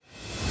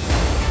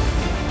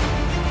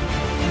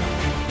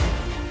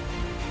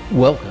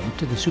Welcome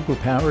to the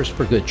Superpowers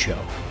for Good show.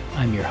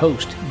 I'm your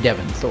host,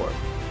 Devin Thorpe.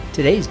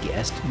 Today's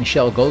guest,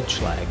 Michelle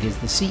Goldschlag, is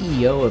the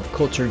CEO of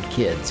Cultured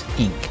Kids,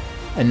 Inc.,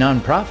 a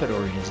nonprofit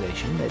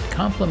organization that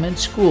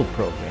complements school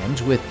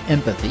programs with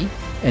empathy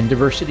and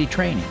diversity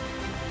training.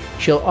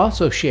 She'll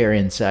also share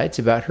insights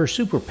about her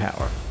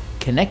superpower,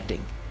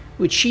 connecting,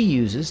 which she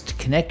uses to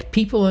connect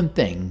people and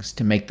things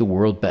to make the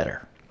world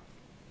better.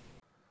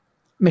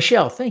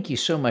 Michelle, thank you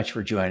so much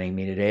for joining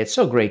me today. It's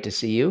so great to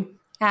see you.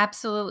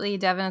 Absolutely,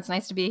 Devin. It's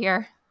nice to be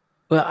here.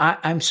 Well,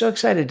 I'm so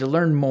excited to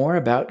learn more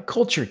about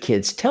Culture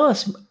Kids. Tell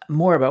us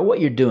more about what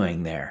you're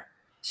doing there.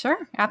 Sure,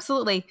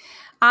 absolutely.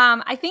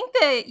 I think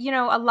that,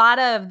 a lot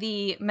of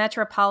the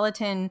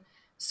metropolitan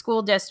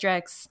school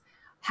districts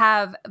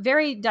have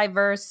very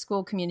diverse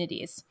school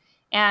communities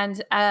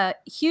and a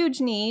huge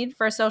need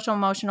for social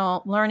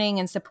emotional learning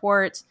and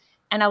support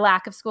and a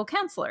lack of school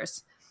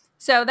counselors.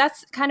 So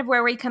that's kind of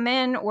where we come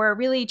in. We're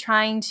really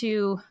trying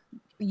to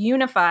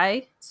unify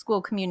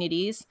school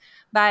communities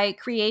by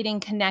creating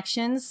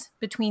connections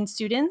between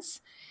students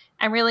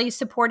and really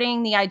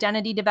supporting the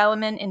identity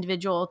development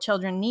individual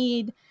children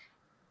need,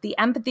 the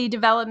empathy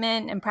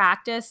development and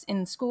practice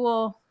in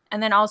school,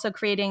 and then also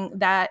creating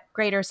that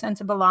greater sense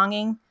of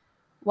belonging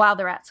while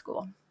they're at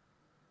school.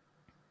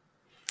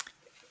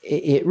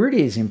 It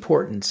really is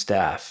important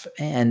stuff.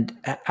 And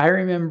I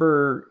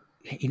remember,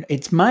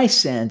 it's my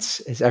sense,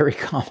 as I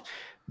recall,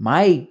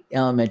 my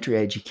elementary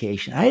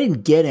education, I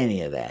didn't get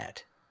any of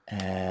that.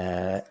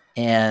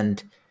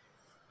 And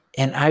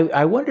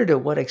I wonder to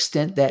what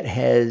extent that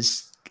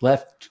has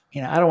left,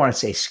 I don't want to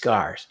say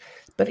scars,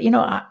 but,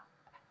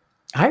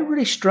 I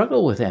really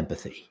struggle with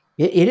empathy.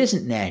 It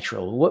isn't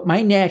natural. What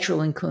my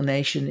natural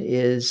inclination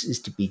is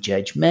to be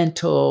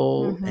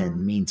judgmental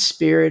and mean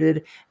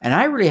spirited. And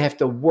I really have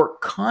to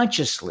work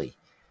consciously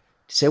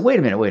to say, wait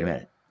a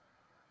minute.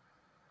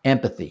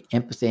 Empathy.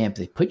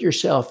 Put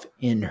yourself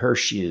in her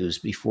shoes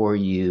before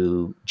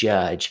you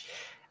judge.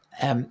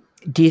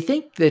 Do you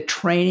think the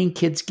training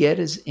kids get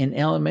is in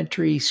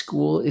elementary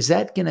school, is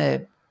that going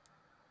to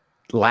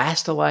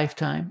last a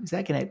lifetime? Is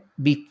that going to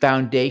be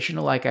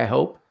foundational like I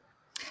hope?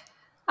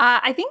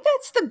 I think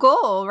that's the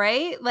goal,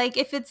 right? Like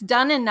if it's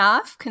done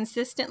enough,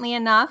 consistently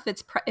enough,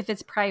 if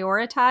it's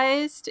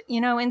prioritized,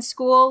 in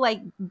school, like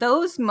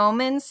those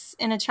moments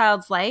in a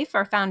child's life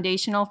are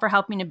foundational for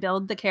helping to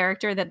build the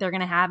character that they're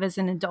going to have as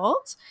an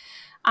adult.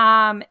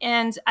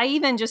 And I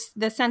even just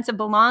the sense of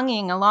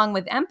belonging along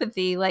with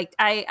empathy, like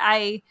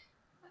I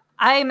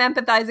am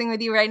empathizing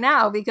with you right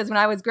now because when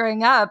I was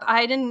growing up,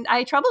 I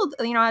had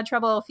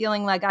trouble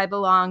feeling like I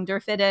belonged or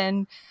fit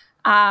in.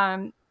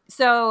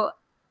 So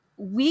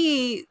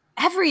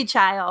every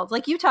child,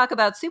 like you talk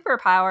about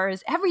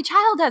superpowers, every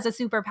child has a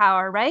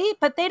superpower, right?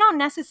 But they don't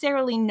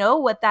necessarily know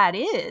what that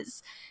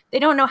is. They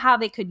don't know how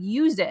they could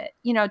use it,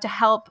 to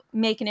help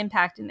make an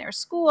impact in their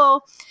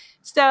school.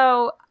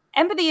 So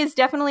empathy is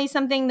definitely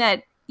something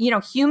that,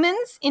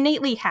 humans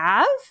innately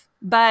have,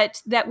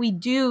 but that we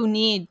do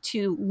need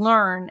to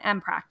learn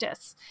and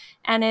practice.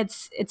 And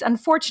it's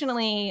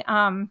unfortunately,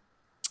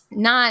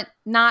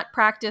 not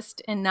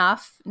practiced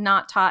enough,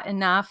 not taught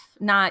enough,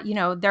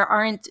 there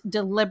aren't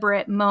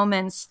deliberate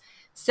moments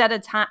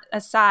set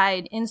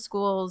aside in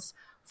schools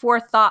for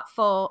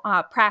thoughtful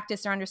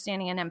practice or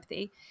understanding and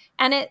empathy.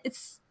 And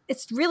it's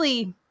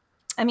really,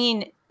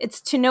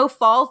 it's to no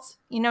fault,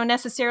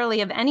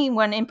 necessarily of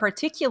anyone in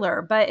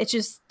particular, but it's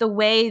just the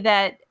way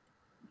that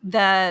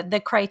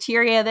the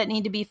criteria that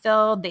need to be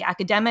filled, the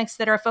academics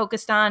that are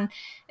focused on,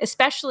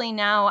 especially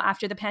now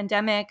after the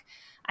pandemic.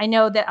 I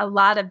know that a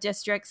lot of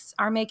districts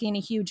are making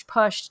a huge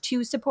push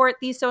to support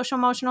these social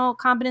emotional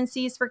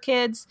competencies for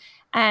kids.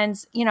 And,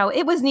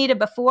 it was needed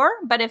before,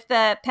 but if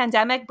the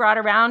pandemic brought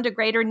around a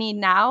greater need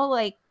now,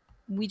 like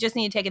we just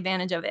need to take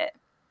advantage of it.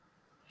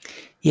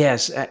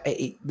 Yes,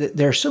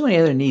 there are so many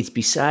other needs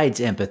besides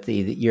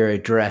empathy that you're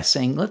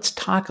addressing. Let's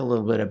talk a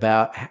little bit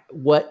about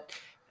what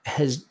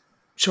has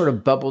sort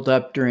of bubbled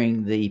up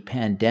during the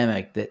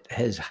pandemic that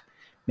has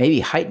maybe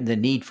heightened the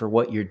need for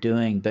what you're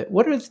doing. But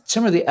what are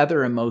some of the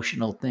other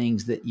emotional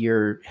things that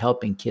you're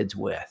helping kids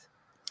with?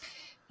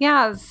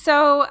 Yeah,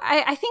 so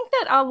I think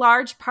that a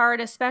large part,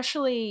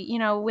 especially,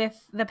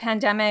 with the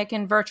pandemic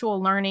and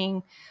virtual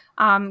learning,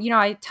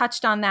 I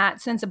touched on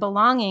that sense of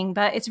belonging,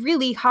 but it's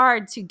really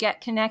hard to get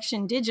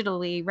connection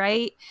digitally,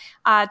 right?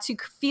 To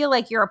feel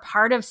like you're a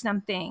part of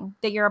something,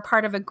 that you're a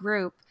part of a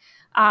group.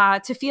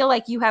 To feel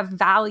like you have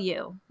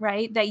value,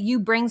 right? That you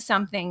bring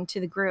something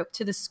to the group,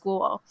 to the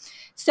school.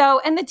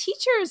 So, and the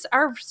teachers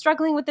are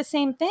struggling with the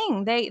same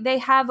thing. They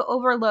have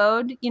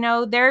overload.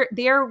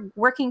 They're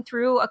working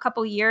through a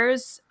couple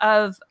years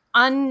of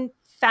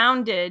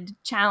unfounded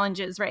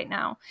challenges right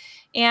now,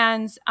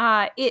 and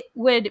it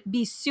would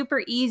be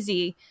super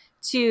easy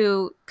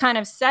to kind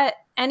of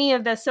set any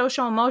of the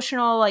social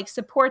emotional like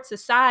supports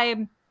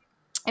aside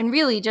and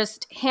really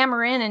just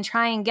hammer in and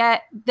try and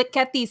get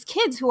these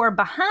kids who are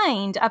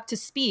behind up to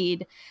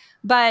speed.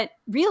 But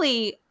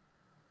really,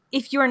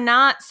 if you're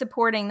not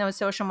supporting those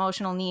social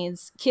emotional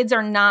needs, kids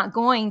are not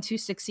going to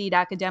succeed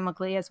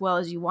academically as well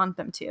as you want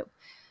them to.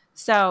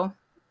 So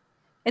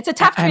It's a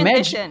tough I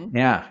imagine,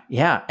 transition.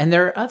 yeah. And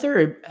there are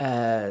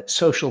other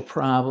social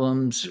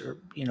problems or,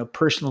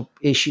 personal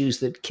issues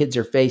that kids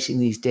are facing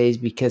these days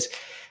because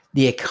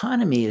the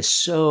economy is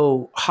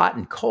so hot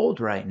and cold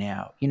right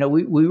now.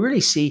 We really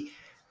see,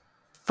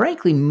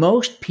 frankly,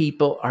 most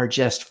people are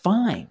just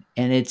fine.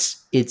 And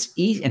it's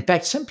easy. In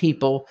fact, some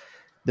people,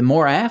 the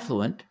more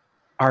affluent,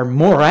 are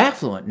more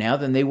affluent now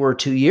than they were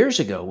 2 years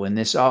ago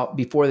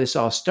before this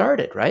all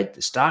started, right?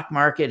 The stock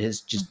market has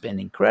just been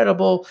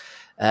incredible.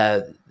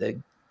 The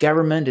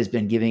government has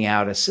been giving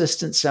out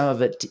assistance, some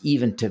of it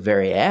even to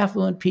very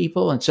affluent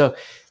people. And so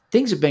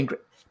things have been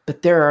great.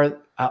 But there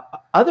are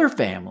other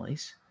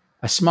families,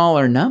 a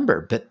smaller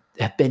number, but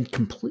have been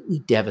completely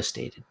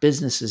devastated.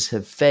 Businesses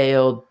have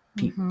failed.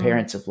 Mm-hmm.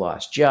 Parents have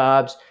lost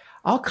jobs,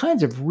 all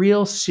kinds of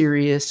real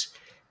serious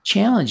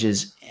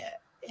challenges.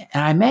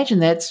 And I imagine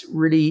that's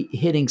really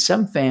hitting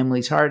some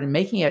families hard and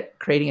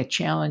creating a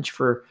challenge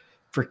for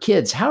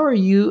kids. How are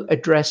you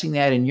addressing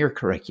that in your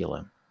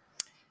curriculum?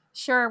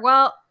 Sure.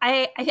 Well,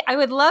 I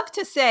would love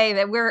to say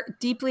that we're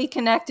deeply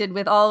connected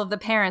with all of the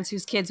parents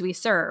whose kids we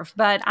serve,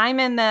 but I'm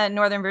in the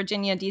Northern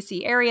Virginia,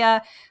 DC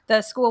area.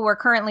 The school we're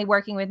currently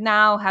working with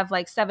now have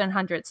like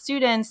 700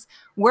 students.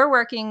 We're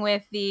working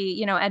with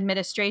the,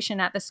 administration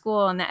at the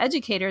school and the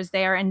educators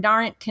there and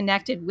aren't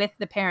connected with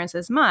the parents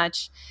as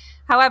much.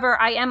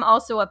 However, I am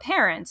also a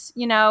parent,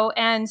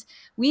 and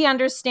we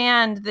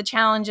understand the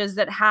challenges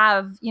that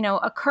have,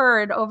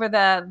 occurred over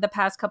the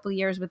past couple of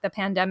years with the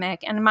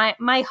pandemic. And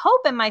my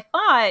hope and my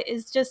thought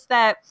is just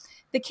that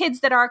the kids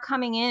that are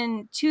coming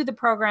in to the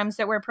programs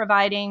that we're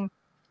providing,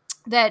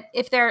 that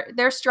if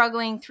they're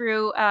struggling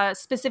through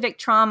specific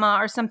trauma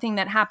or something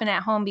that happened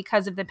at home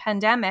because of the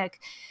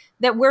pandemic,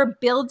 that we're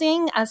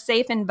building a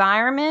safe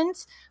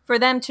environment for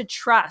them to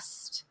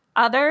trust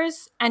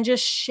others and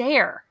just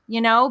share,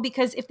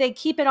 because if they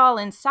keep it all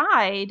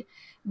inside,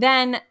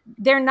 then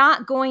they're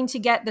not going to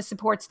get the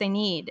supports they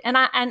need.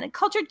 And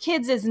Cultured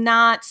Kids is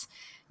not,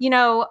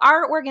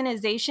 our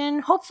organization,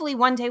 hopefully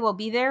one day we'll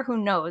be there, who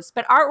knows,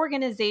 but our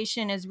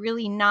organization is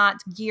really not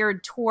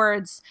geared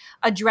towards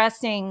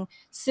addressing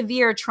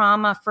severe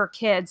trauma for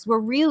kids. We're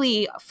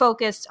really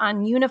focused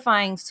on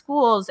unifying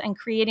schools and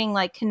creating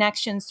like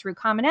connections through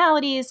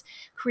commonalities,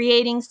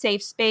 creating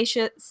safe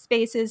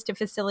spaces to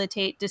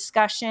facilitate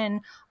discussion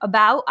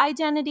about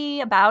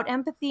identity, about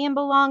empathy and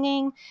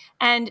belonging,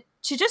 and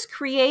to just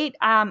create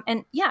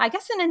I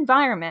guess an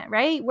environment,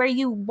 right, where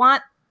you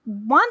want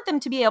them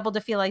to be able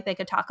to feel like they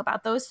could talk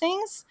about those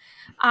things.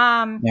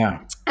 Yeah.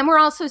 And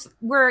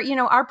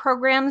our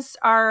programs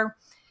are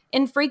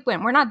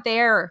infrequent. We're not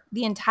there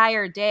the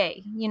entire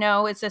day.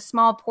 It's a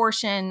small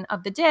portion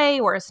of the day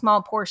or a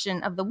small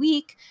portion of the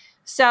week.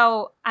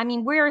 So,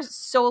 we're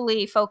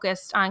solely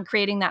focused on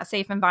creating that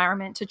safe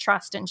environment to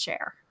trust and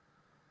share.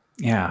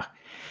 Yeah.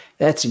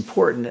 That's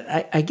important.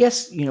 I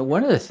guess,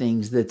 one of the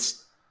things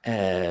that's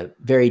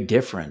very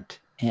different,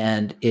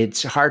 and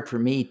it's hard for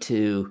me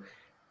to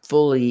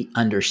fully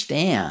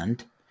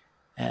understand,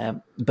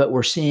 but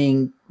we're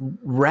seeing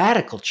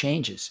radical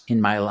changes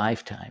in my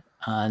lifetime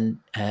on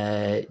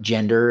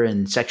gender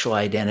and sexual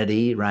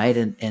identity, right?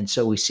 And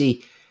so we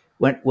see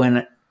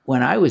when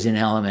I was in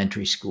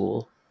elementary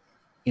school,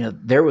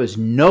 there was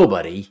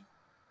nobody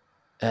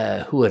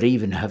who would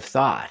even have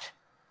thought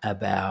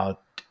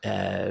about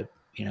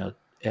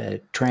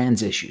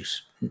trans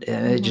issues.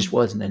 It just Mm-hmm.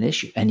 wasn't an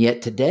issue. And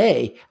yet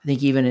today, I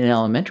think even in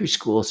elementary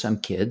school, some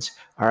kids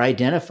are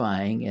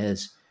identifying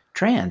as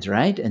trans,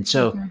 right? And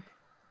so Mm-hmm.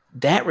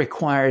 that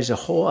requires a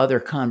whole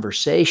other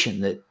conversation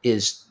that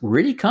is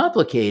really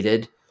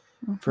complicated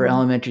for Mm-hmm.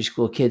 elementary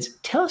school kids.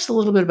 Tell us a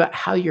little bit about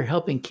how you're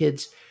helping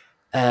kids,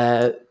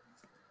 uh,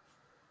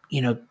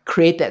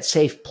 create that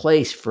safe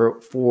place for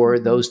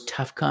Mm-hmm. those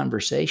tough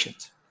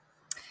conversations.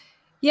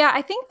 Yeah,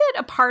 I think that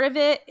a part of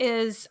it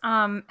is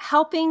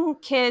helping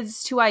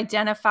kids to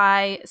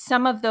identify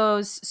some of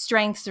those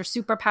strengths or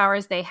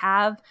superpowers they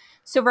have.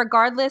 So,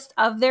 regardless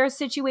of their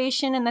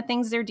situation and the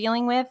things they're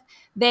dealing with,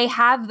 they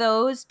have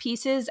those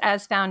pieces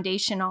as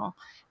foundational.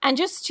 And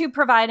just to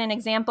provide an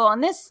example,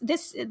 and this,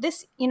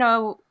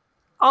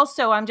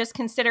 also, I'm just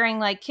considering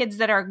like kids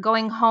that are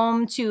going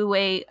home to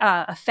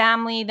a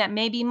family that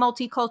may be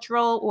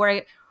multicultural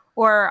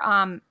or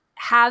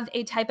have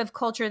a type of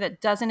culture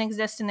that doesn't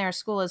exist in their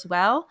school as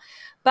well.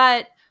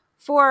 But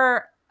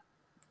for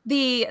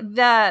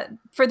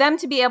for them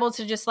to be able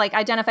to just like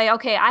identify,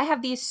 okay, I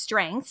have these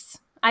strengths,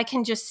 I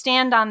can just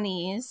stand on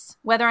these,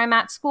 whether I'm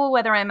at school,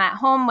 whether I'm at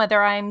home,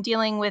 whether I'm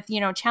dealing with,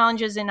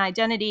 challenges in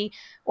identity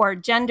or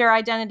gender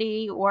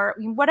identity or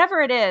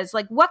whatever it is.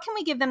 Like, what can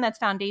we give them that's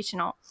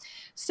foundational?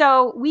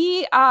 So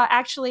we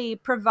actually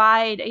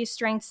provide a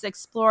Strengths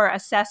Explorer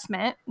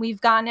assessment.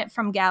 We've gotten it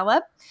from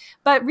Gallup,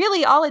 but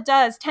really all it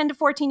does, 10 to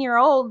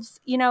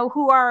 14-year-olds,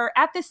 who are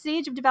at this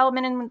stage of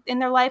development in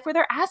their life where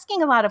they're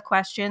asking a lot of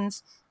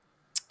questions,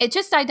 it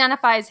just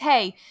identifies,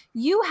 hey,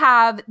 you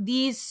have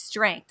these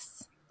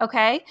strengths.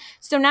 Okay.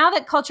 So now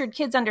that Cultured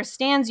Kids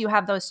understands you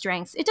have those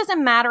strengths, it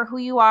doesn't matter who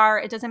you are.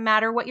 It doesn't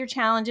matter what your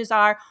challenges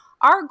are.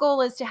 Our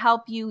goal is to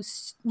help you,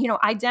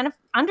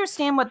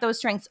 understand what those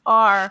strengths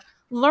are,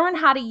 learn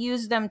how to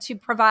use them to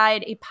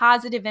provide a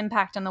positive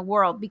impact on the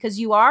world, because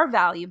you are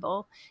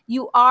valuable.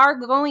 You are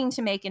going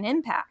to make an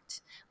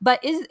impact. But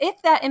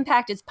if that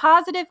impact is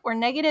positive or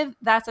negative,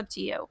 that's up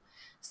to you.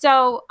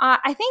 So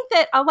I think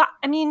that a lot,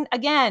 I mean,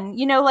 again,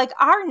 like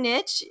our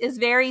niche is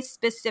very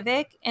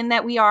specific in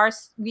that we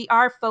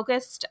are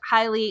focused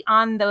highly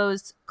on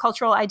those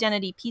cultural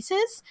identity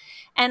pieces.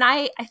 And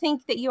I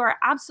think that you are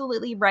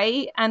absolutely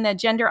right. And that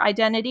gender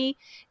identity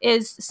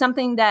is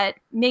something that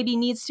maybe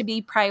needs to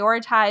be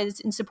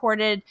prioritized and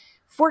supported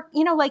for,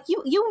 like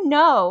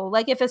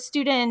like if a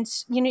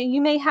student,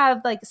 you may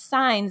have like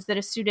signs that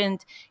a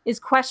student is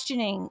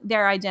questioning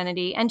their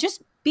identity, and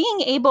just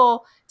being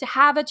able to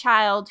have a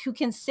child who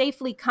can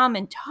safely come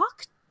and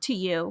talk to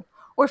you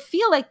or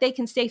feel like they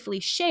can safely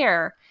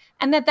share,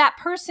 and that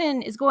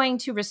person is going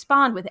to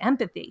respond with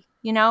empathy,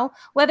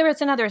 whether it's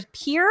another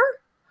peer,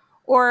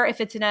 or if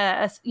it's in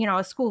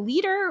a school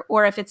leader,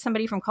 or if it's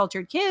somebody from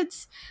Cultured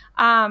Kids.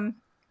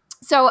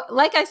 So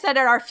like I said,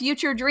 at our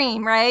future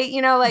dream, right?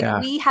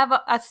 We have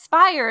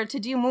aspire to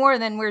do more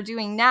than we're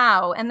doing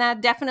now. And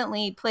that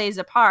definitely plays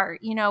a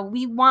part.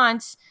 We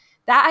want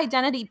that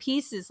identity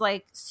piece is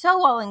like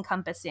so all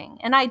encompassing,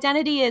 and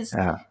identity is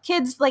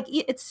kids, like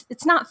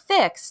it's not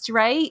fixed,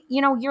 right?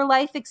 Your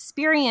life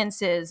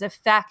experiences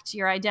affect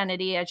your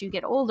identity as you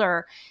get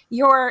older.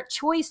 Your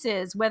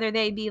choices, whether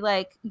they be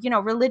like,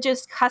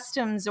 religious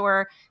customs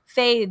or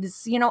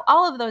faiths,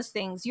 all of those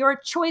things, your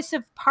choice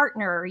of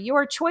partner,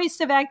 your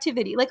choice of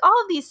activity, like all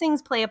of these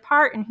things play a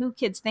part in who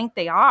kids think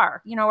they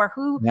are, or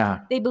who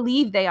they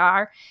believe they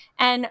are.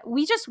 And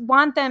we just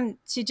want them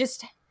to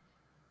just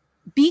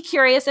be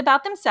curious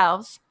about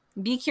themselves,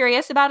 be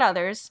curious about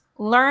others,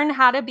 learn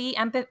how to be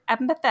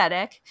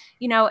empathetic,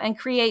 and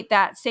create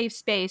that safe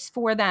space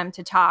for them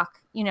to talk,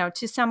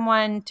 to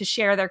someone, to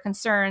share their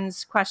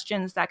concerns,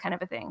 questions, that kind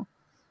of a thing.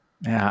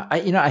 Yeah,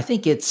 I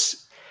think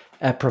it's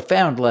a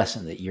profound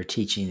lesson that you're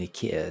teaching the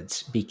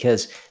kids,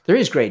 because there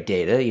is great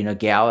data.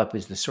 Gallup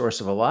is the source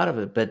of a lot of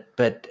it,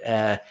 but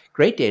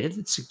great data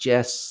that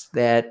suggests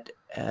that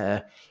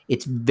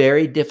it's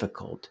very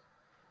difficult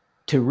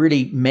to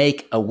really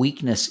make a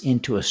weakness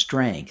into a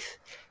strength.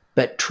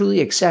 But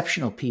truly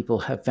exceptional people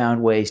have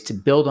found ways to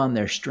build on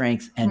their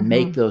strength and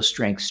make those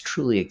strengths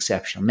truly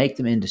exceptional, make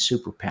them into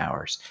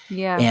superpowers.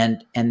 Yeah.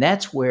 And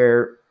that's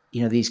where,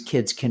 these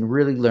kids can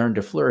really learn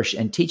to flourish,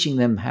 and teaching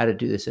them how to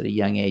do this at a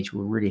young age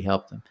will really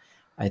help them,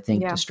 I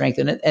think, to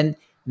strengthen it. And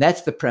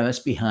that's the premise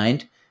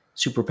behind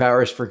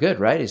Superpowers for Good,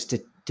 right? Is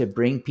to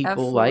bring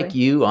people like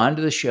you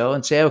onto the show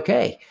and say,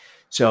 okay,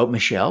 so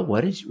Michelle,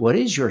 what is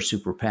your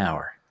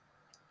superpower?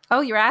 Oh,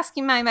 you're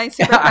asking my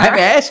superpower. I'm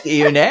asking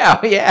you now.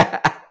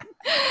 Yeah.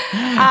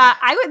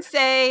 I would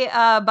say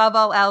above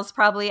all else,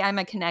 probably I'm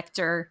a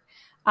connector.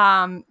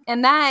 And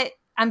that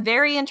I'm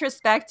very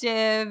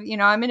introspective.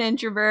 I'm an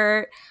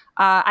introvert.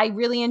 I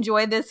really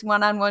enjoy this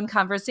one-on-one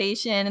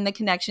conversation and the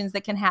connections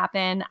that can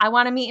happen. I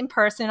want to meet in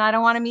person. I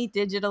don't want to meet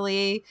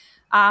digitally.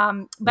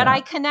 But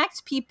I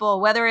connect people,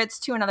 whether it's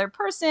to another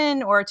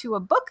person or to a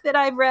book that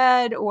I've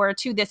read or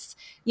to this,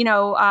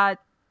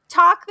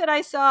 talk that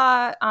I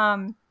saw.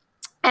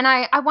 And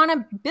I want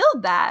to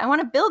build that. I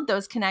want to build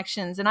those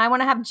connections, and I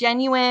want to have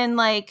genuine,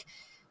 like,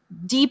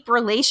 deep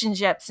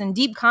relationships and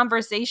deep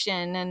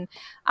conversation. And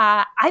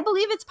I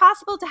believe it's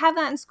possible to have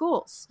that in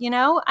schools.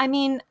 I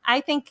mean,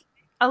 I think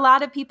a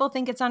lot of people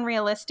think it's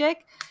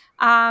unrealistic.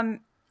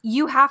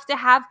 You have to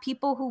have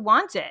people who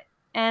want it.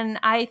 And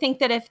I think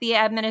that if the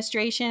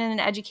administration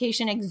and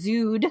education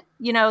exude,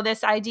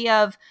 this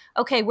idea of,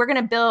 okay, we're going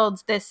to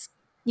build this,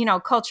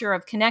 culture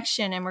of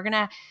connection, and we're going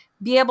to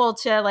be able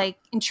to like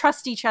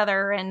entrust each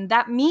other. And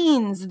that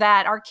means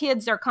that our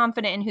kids are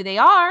confident in who they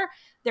are.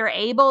 They're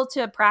able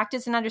to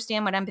practice and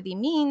understand what empathy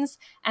means,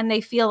 and they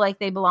feel like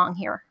they belong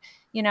here.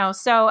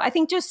 So I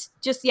think just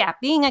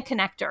being a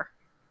connector.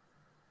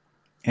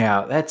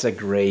 Yeah, that's a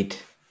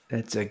great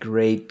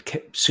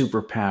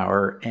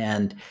superpower.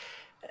 And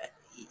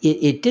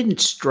it didn't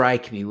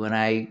strike me when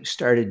I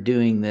started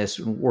doing this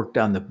and worked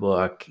on the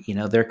book.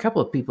 There are a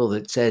couple of people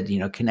that said,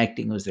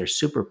 connecting was their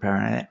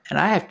superpower. And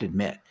I have to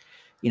admit,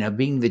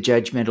 being the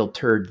judgmental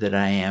turd that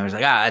I am, I was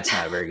like, that's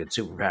not a very good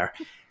superpower.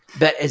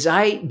 But as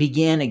I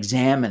began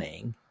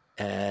examining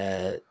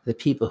the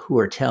people who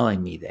are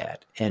telling me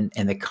that, and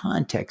the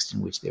context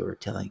in which they were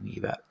telling me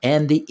about,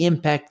 and the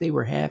impact they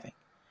were having,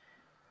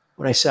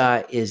 what I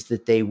saw is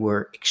that they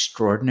were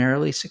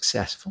extraordinarily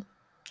successful.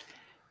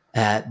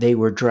 They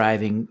were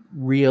driving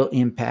real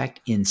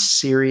impact in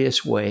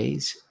serious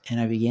ways. And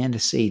I began to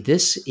see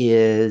this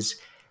is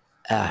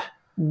a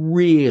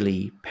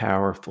really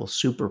powerful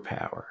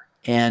superpower.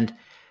 And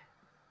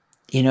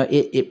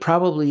it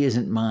probably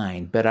isn't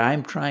mine, but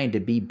I'm trying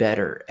to be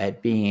better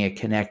at being a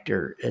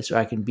connector so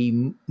I can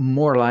be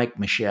more like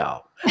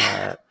Michelle.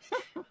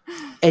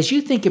 As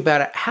you think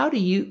about it,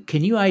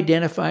 can you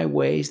identify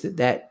ways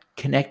that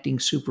connecting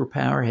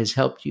superpower has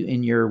helped you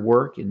in your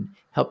work and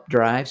helped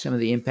drive some of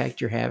the impact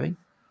you're having?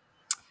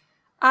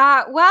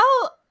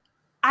 Well,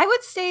 I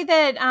would say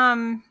that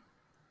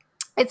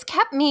it's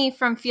kept me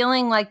from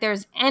feeling like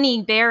there's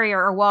any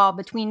barrier or wall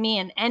between me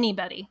and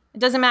anybody. It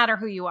doesn't matter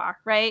who you are,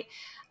 right?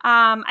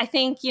 I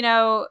think,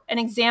 an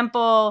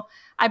example,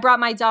 I brought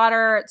my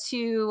daughter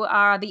to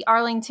the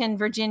Arlington,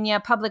 Virginia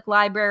Public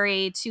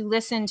Library to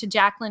listen to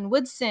Jacqueline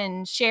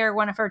Woodson share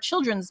one of her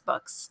children's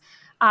books.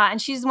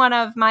 And she's one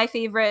of my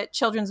favorite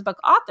children's book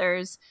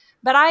authors.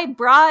 But I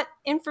brought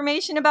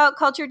information about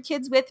cultured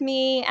kids with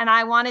me, and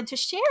I wanted to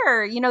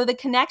share, the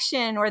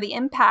connection or the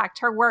impact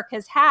her work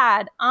has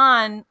had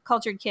on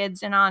cultured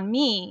kids and on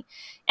me,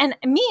 and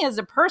me as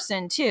a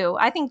person too.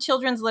 I think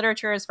children's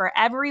literature is for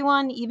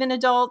everyone, even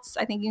adults.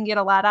 I think you can get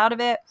a lot out of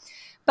it.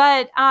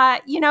 But,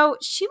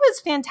 she was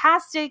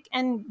fantastic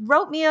and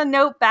wrote me a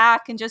note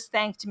back and just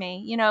thanked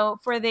me,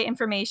 for the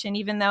information,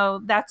 even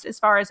though that's as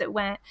far as it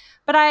went.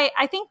 But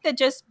I think that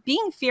just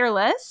being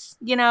fearless,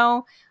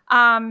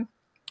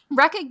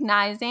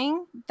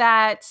 recognizing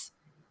that,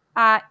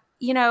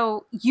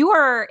 you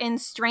are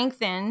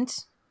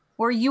strengthened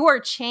or you are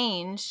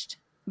changed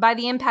by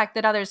the impact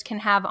that others can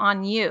have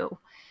on you.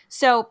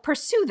 So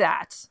pursue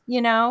that,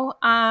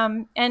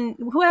 and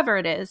whoever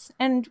it is.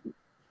 And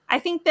I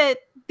think that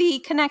the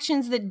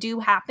connections that do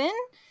happen,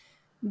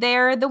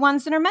 they're the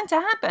ones that are meant to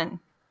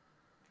happen.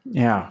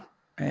 Yeah.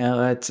 Well,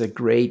 that's a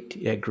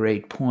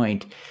great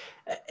point.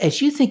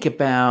 As you think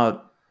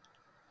about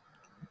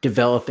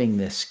developing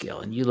this skill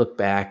and you look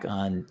back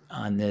on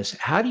this,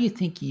 how do you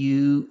think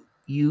you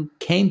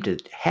came to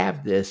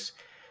have this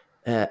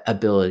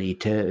ability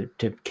to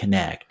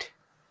connect?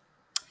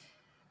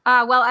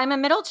 Well, I'm a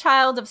middle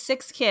child of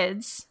 6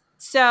 kids.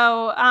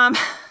 So,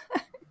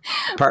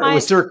 Part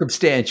was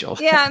circumstantial.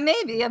 yeah,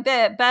 maybe a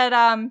bit. But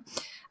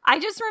I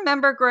just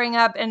remember growing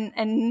up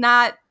and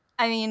not,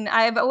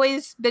 I've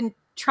always been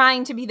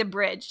trying to be the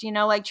bridge,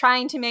 like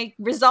trying to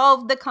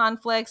resolve the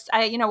conflicts.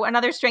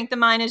 Another strength of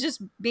mine is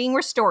just being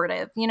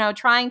restorative,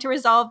 trying to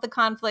resolve the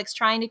conflicts,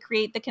 trying to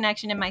create the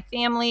connection in my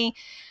family.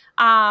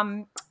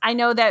 I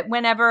know that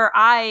whenever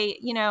I,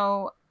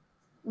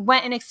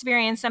 went and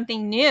experienced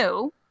something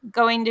new,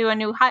 going to a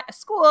new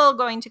school,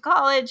 going to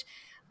college,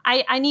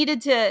 I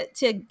needed to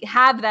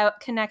have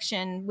that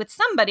connection with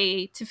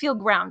somebody to feel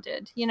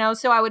grounded,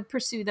 so I would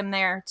pursue them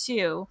there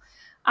too.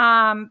 But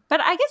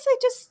I guess I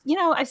just,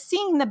 I've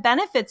seen the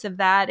benefits of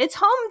that. It's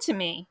home to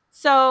me.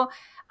 So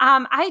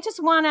I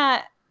just want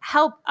to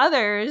help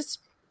others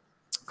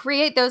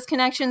create those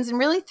connections and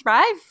really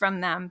thrive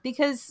from them,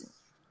 because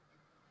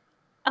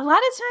a lot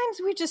of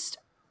times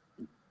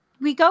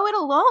we go it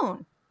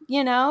alone,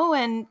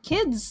 and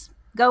kids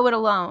go it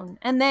alone,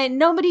 and then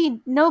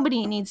nobody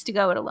needs to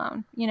go it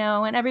alone,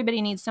 and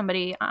everybody needs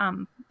somebody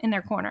in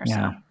their corner.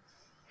 Yeah.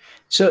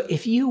 So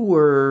if you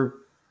were,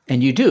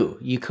 and you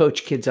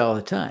coach kids all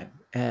the time,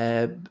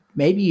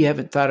 maybe you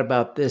haven't thought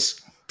about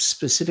this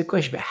specific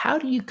question, but how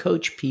do you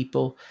coach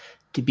people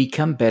to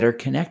become better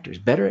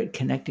connectors, better at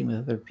connecting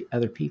with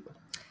other people?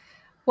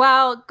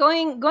 Well,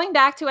 going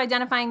back to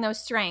identifying those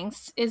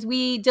strengths, is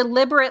we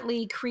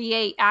deliberately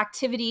create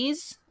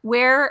activities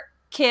where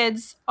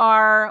kids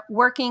are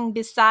working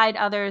beside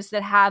others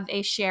that have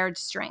a shared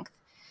strength.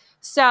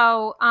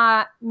 So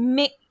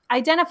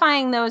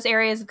identifying those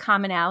areas of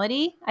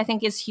commonality, I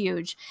think, is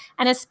huge.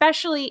 And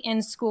especially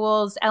in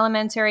schools,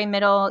 elementary,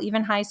 middle,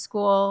 even high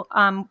school,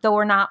 though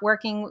we're not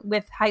working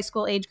with high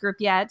school age group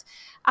yet,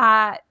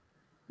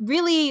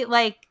 really,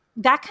 like,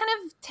 that kind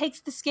of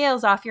takes the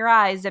scales off your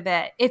eyes a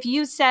bit. If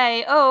you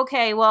say, oh,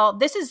 okay, well,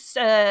 this is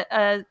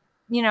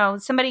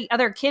somebody,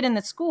 other kid in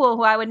the school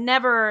who I would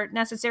never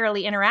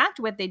necessarily interact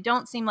with. They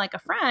don't seem like a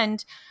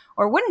friend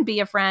or wouldn't be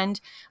a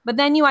friend. But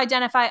then you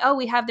identify, oh,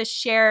 we have this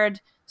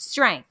shared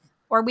strength,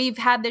 or we've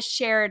had this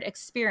shared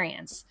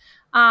experience.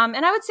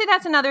 And I would say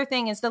that's another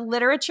thing, is the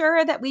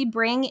literature that we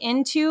bring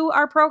into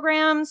our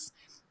programs.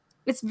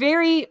 It's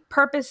very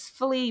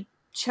purposefully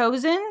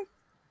chosen.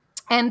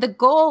 And the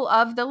goal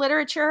of the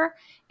literature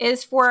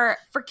is for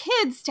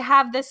kids to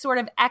have this sort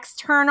of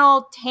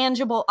external,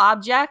 tangible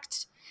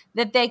object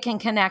that they can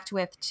connect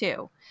with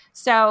too.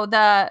 So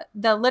the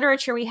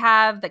literature we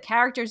have, the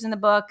characters in the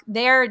book,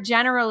 they're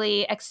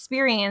generally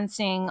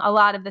experiencing a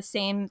lot of the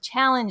same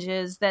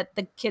challenges that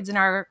the kids in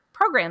our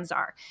programs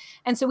are.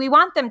 And so we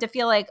want them to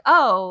feel like,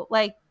 oh,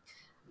 like,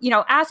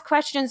 ask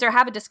questions or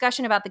have a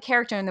discussion about the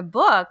character in the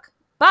book,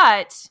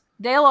 but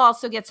they'll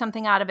also get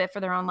something out of it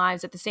for their own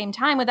lives at the same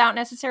time without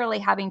necessarily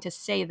having to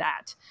say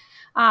that.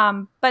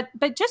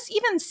 But just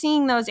even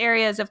seeing those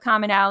areas of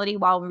commonality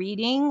while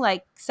reading,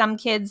 like some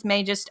kids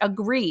may just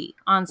agree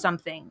on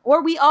something,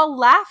 or we all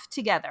laugh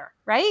together,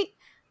 right?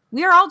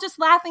 We are all just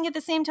laughing at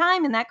the same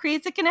time, and that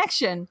creates a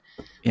connection.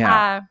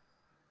 Yeah.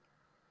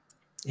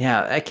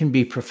 Yeah, that can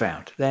be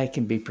profound.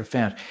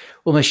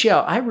 Well,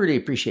 Michelle, I really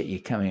appreciate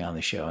you coming on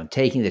the show and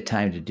taking the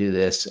time to do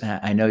this.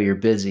 I know you're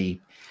busy.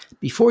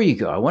 Before you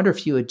go, I wonder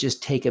if you would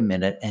just take a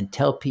minute and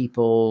tell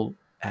people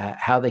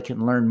how they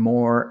can learn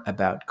more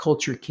about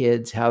Culture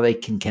Kids, how they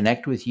can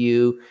connect with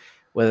you,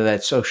 whether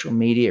that's social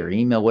media or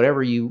email,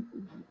 whatever you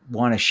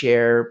want to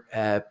share.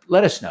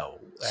 Let us know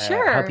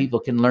Sure. how people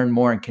can learn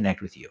more and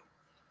connect with you.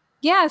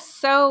 Yes,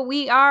 so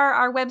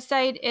our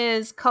website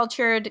is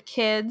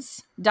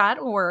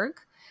culturedkids.org.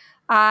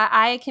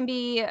 We can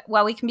be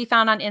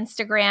found on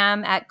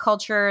Instagram at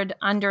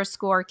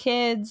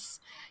cultured_kids.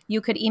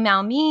 You could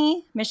email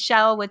me,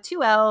 Michelle with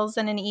 2 L's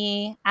and an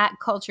E at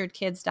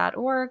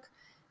culturedkids.org.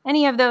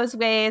 Any of those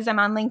ways. I'm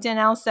on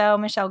LinkedIn also,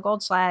 Michelle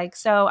Goldschlag.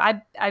 So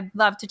I'd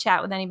love to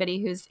chat with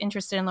anybody who's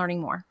interested in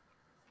learning more.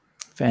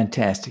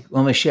 Fantastic.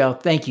 Well, Michelle,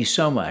 thank you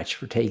so much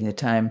for taking the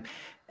time,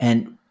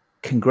 and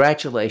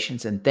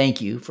congratulations and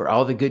thank you for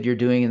all the good you're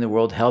doing in the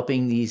world,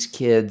 helping these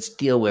kids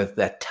deal with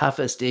the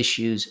toughest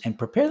issues and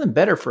prepare them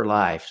better for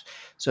life.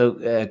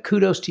 So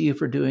kudos to you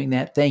for doing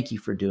that. Thank you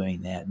for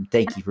doing that. And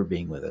thank you for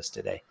being with us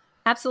today.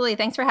 Absolutely.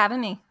 Thanks for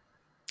having me.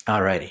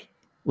 All righty.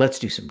 Let's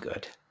do some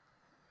good.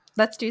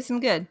 Let's do some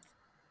good.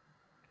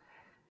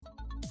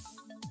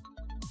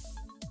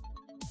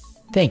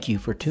 Thank you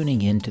for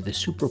tuning in to the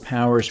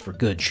Superpowers for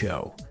Good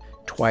show.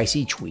 Twice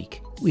each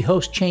week, we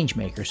host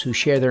changemakers who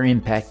share their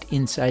impact,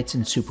 insights,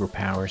 and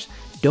superpowers.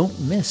 Don't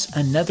miss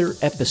another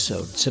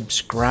episode.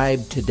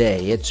 Subscribe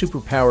today at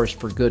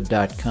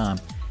superpowersforgood.com.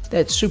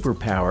 That's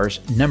superpowers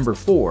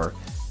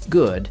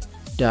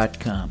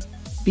 4good.com.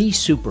 Be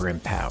super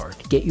empowered.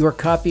 Get your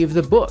copy of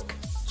the book,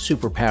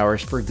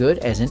 Superpowers for Good,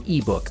 as an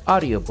ebook,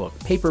 audiobook,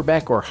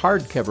 paperback, or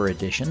hardcover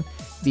edition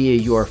via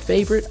your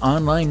favorite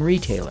online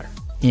retailer.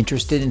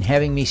 Interested in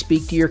having me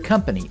speak to your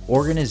company,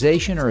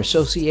 organization, or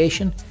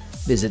association?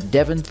 Visit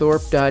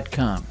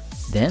devonthorpe.com.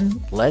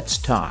 Then let's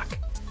talk.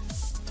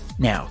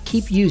 Now,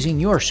 keep using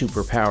your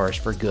superpowers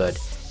for good.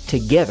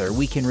 Together,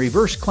 we can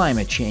reverse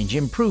climate change,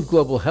 improve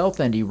global health,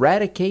 and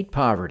eradicate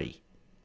poverty.